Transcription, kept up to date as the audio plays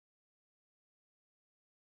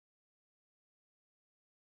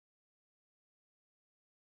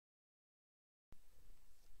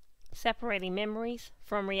Separating memories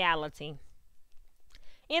from reality.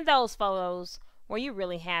 In those photos, were you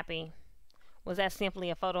really happy? Was that simply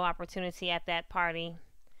a photo opportunity at that party?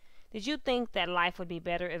 Did you think that life would be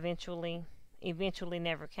better eventually? Eventually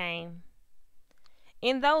never came.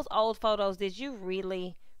 In those old photos, did you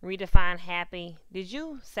really redefine happy? Did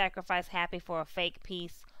you sacrifice happy for a fake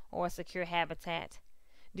peace or a secure habitat?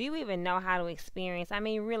 Do you even know how to experience,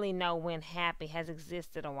 really know when happy has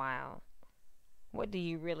existed a while? What do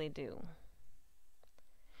you really do?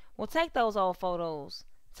 Well, take those old photos.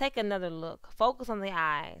 Take another look. Focus on the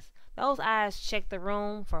eyes. Those eyes checked the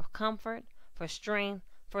room for comfort, for strength,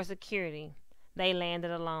 for security. They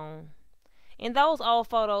landed alone. In those old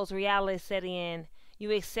photos, reality set in.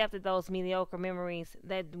 You accepted those mediocre memories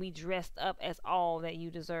that we dressed up as all that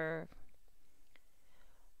you deserve.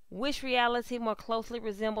 Wish reality more closely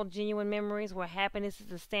resembled genuine memories where happiness is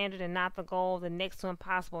the standard and not the goal, the next to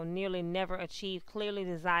impossible, nearly never achieved, clearly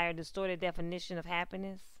desired, distorted definition of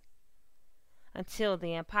happiness? Until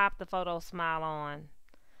then, pop the photo smile on.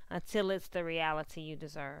 Until it's the reality you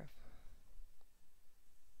deserve.